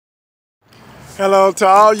Hello to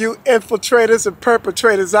all you infiltrators and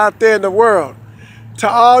perpetrators out there in the world. To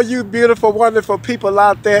all you beautiful, wonderful people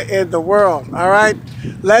out there in the world, all right?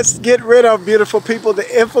 Let's get rid of, beautiful people,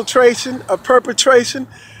 the infiltration of perpetration,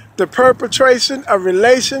 the perpetration of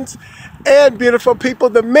relations, and beautiful people,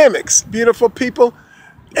 the mimics, beautiful people,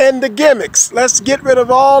 and the gimmicks. Let's get rid of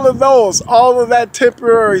all of those, all of that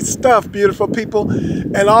temporary stuff, beautiful people,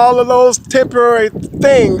 and all of those temporary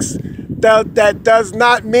things that does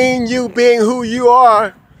not mean you being who you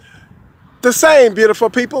are the same,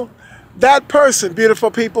 beautiful people. That person,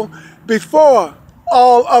 beautiful people, before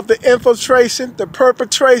all of the infiltration, the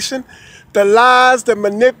perpetration, the lies, the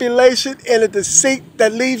manipulation, and the deceit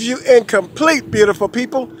that leaves you incomplete, beautiful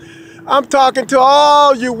people. I'm talking to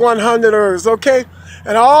all you 100ers, okay?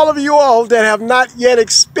 And all of you all that have not yet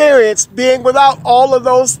experienced being without all of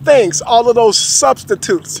those things, all of those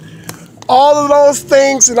substitutes, all of those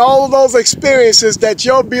things and all of those experiences that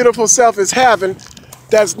your beautiful self is having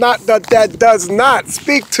that does not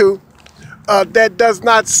speak to, that does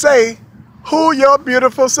not say who your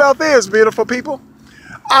beautiful self is, beautiful people.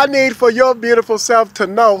 I need for your beautiful self to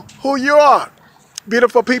know who you are,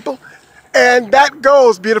 beautiful people. And that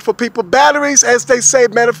goes, beautiful people. Batteries, as they say,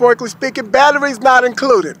 metaphorically speaking, batteries not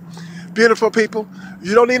included, beautiful people.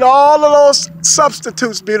 You don't need all of those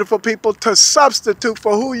substitutes, beautiful people, to substitute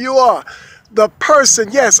for who you are. The person,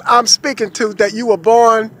 yes, I'm speaking to, that you were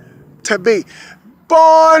born to be.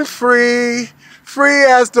 Born free, free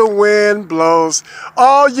as the wind blows.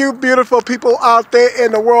 All you beautiful people out there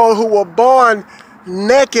in the world who were born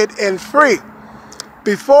naked and free.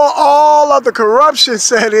 Before all of the corruption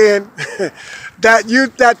set in,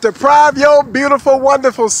 that deprive your beautiful,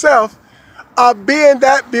 wonderful self of being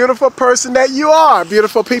that beautiful person that you are,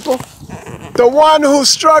 beautiful people. The one who's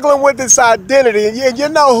struggling with this identity, and you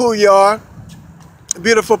know who you are,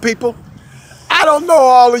 beautiful people. I don't know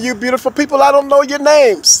all of you beautiful people. I don't know your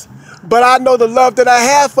names, but I know the love that I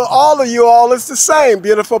have for all of you all is the same,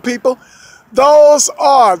 beautiful people. Those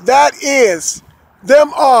are, that is,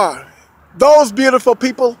 them are, those beautiful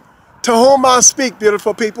people to whom I speak,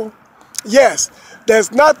 beautiful people. Yes,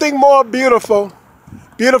 there's nothing more beautiful,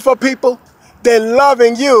 beautiful people, than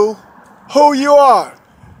loving you who you are,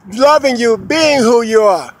 loving you being who you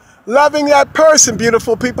are, loving that person,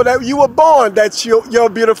 beautiful people, that you were born, that your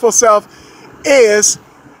beautiful self is,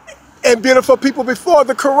 and beautiful people, before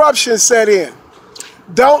the corruption set in.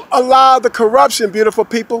 Don't allow the corruption, beautiful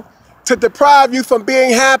people, to deprive you from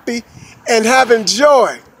being happy and having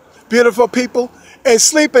joy, beautiful people, and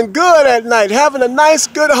sleeping good at night, having a nice,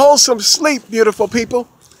 good, wholesome sleep, beautiful people.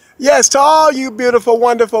 Yes, to all you beautiful,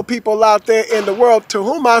 wonderful people out there in the world to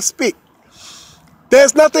whom I speak.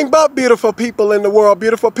 There's nothing but beautiful people in the world,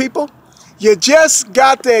 beautiful people. You just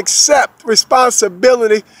got to accept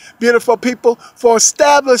responsibility, beautiful people, for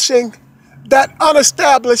establishing that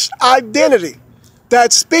unestablished identity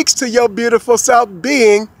that speaks to your beautiful self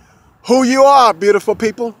being who you are, beautiful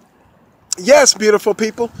people. Yes, beautiful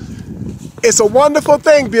people. It's a wonderful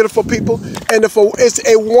thing, beautiful people, and it's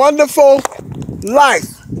a wonderful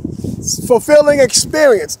life, fulfilling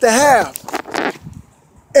experience to have,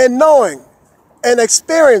 and knowing, and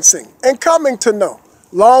experiencing, and coming to know,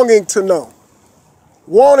 longing to know,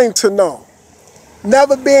 wanting to know,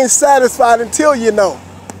 never being satisfied until you know,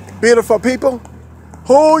 beautiful people,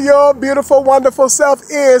 who your beautiful, wonderful self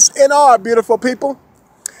is and are, beautiful people.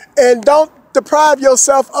 And don't deprive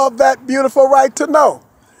yourself of that beautiful right to know.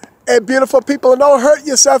 And beautiful people, don't hurt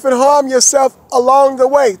yourself and harm yourself along the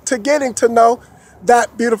way to getting to know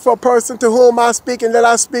that beautiful person to whom I speak and that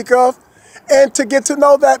I speak of, and to get to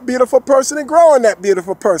know that beautiful person and grow in that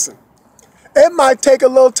beautiful person. It might take a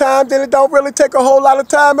little time, then it don't really take a whole lot of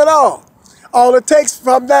time at all. All it takes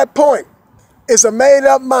from that point is a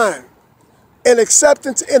made-up mind, an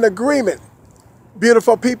acceptance and agreement,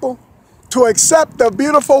 beautiful people, to accept the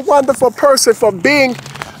beautiful, wonderful person for being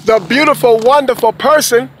the beautiful, wonderful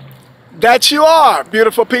person that you are,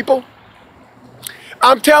 beautiful people.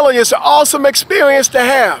 I'm telling you, it's an awesome experience to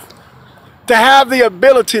have the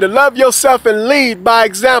ability to love yourself and lead by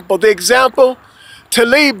example, the example to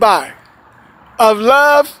lead by of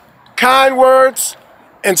love, kind words,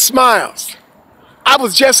 and smiles. I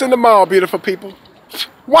was just in the mall, beautiful people.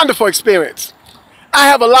 Wonderful experience. I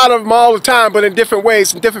have a lot of them all the time, but in different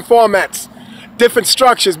ways, in different formats, different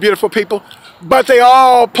structures, beautiful people, but they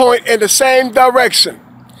all point in the same direction.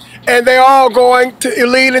 And they're all going to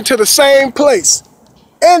lead into the same place,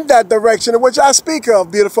 in that direction in which I speak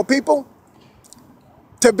of, beautiful people.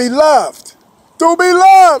 To be loved, to be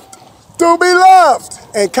loved, to be loved,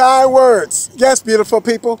 and kind words. Yes, beautiful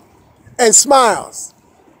people, and smiles.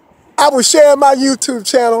 I was sharing my YouTube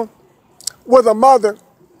channel with a mother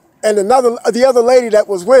and the other lady that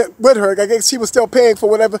was with her, I guess she was still paying for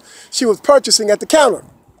whatever she was purchasing at the counter.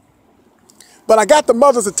 But I got the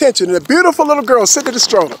mother's attention, and a beautiful little girl sitting in the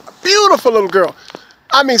stroller. A beautiful little girl.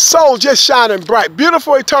 I mean, soul just shining bright.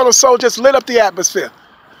 Beautiful, eternal soul just lit up the atmosphere.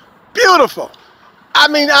 Beautiful. I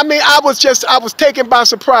mean, I was taken by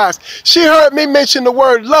surprise. She heard me mention the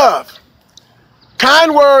word love,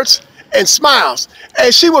 kind words, and smiles.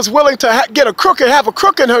 And she was willing to have a crook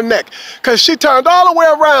in her neck, because she turned all the way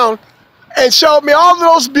around and showed me all of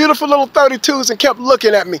those beautiful little 32s and kept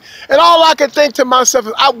looking at me. And all I could think to myself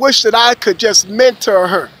is, I wish that I could just mentor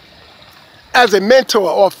her as a mentor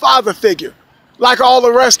or a father figure, like all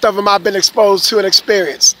the rest of them I've been exposed to and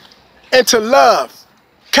experienced. And to love,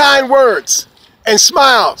 kind words, and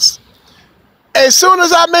smiles. As soon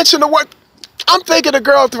as I mentioned the word, I'm thinking a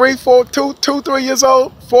girl 3 years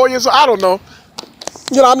old, 4 years old, I don't know.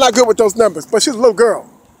 You know, I'm not good with those numbers, but she's a little girl.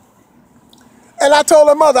 And I told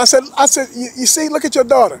her mother, I said, you see, look at your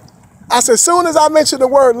daughter. I said, as soon as I mentioned the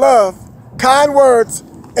word love, kind words,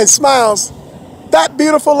 and smiles, that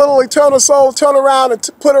beautiful little eternal soul turned around and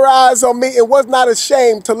put her eyes on me and was not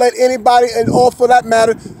ashamed to let anybody, or for that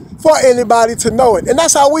matter, for anybody to know it. And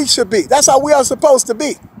that's how we should be. That's how we are supposed to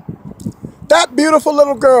be. That beautiful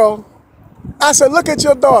little girl, I said, look at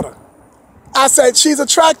your daughter. I said, she's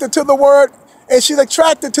attracted to the word, and she's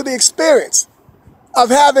attracted to the experience of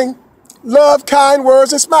having love, kind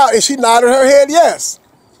words, and smile. And she nodded her head yes.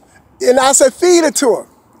 And I said, feed it to her.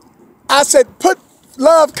 I said, put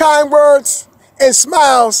love, kind words, and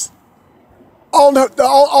smiles on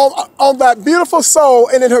that beautiful soul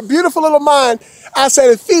and in her beautiful little mind. I said,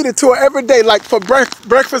 and feed it to her every day, like for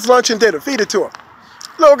breakfast, lunch, and dinner. Feed it to her.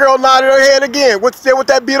 Little girl nodded her head again with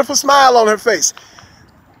that beautiful smile on her face.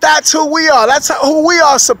 That's who we are. That's who we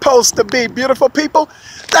are supposed to be, beautiful people.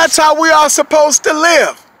 That's how we are supposed to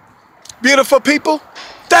live, beautiful people.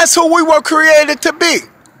 That's who we were created to be.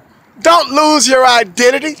 Don't lose your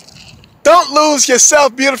identity. Don't lose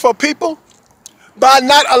yourself, beautiful people, by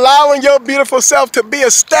not allowing your beautiful self to be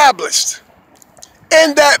established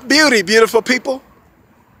in that beauty, beautiful people.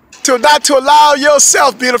 Not to allow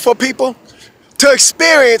yourself, beautiful people, to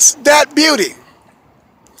experience that beauty.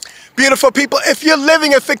 Beautiful people, if you're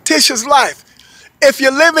living a fictitious life, if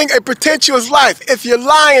you're living a pretentious life, if you're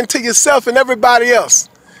lying to yourself and everybody else,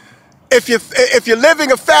 if you're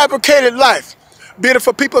living a fabricated life,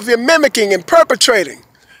 beautiful people, if you're mimicking and perpetrating,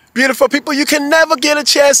 beautiful people, you can never get a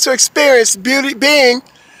chance to experience beauty, being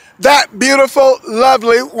that beautiful,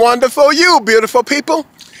 lovely, wonderful you, beautiful people.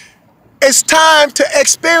 It's time to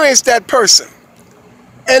experience that person.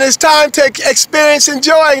 And it's time to experience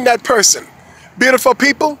enjoying that person, beautiful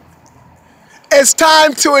people. It's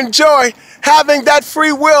time to enjoy having that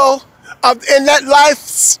free will in that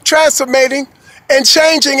life transformating and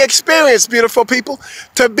changing experience, beautiful people,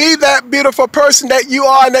 to be that beautiful person that you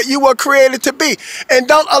are and that you were created to be. And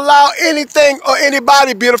don't allow anything or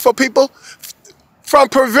anybody, beautiful people, from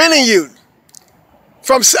preventing you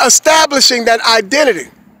from establishing that identity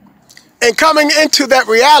and coming into that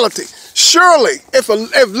reality. Surely, if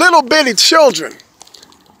little bitty children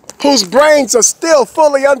whose brains are still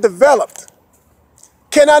fully undeveloped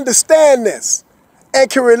can understand this and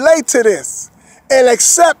can relate to this and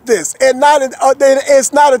accept this and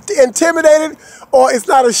it's not intimidated or it's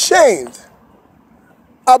not ashamed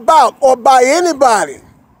about or by anybody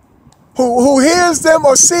who hears them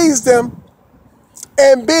or sees them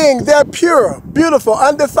and being their pure, beautiful,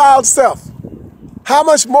 undefiled self. How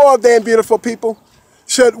much more then, beautiful people,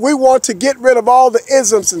 should we want to get rid of all the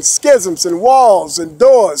isms and schisms and walls and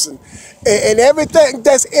doors and everything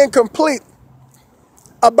that's incomplete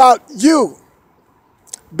about you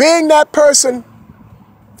being that person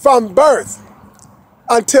from birth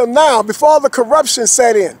until now, before the corruption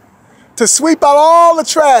set in, to sweep out all the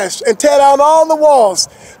trash and tear down all the walls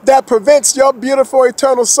that prevents your beautiful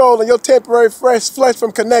eternal soul and your temporary fresh flesh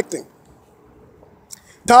from connecting.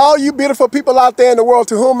 To all you beautiful people out there in the world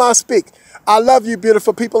to whom I speak, I love you,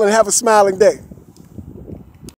 beautiful people, and have a smiling day.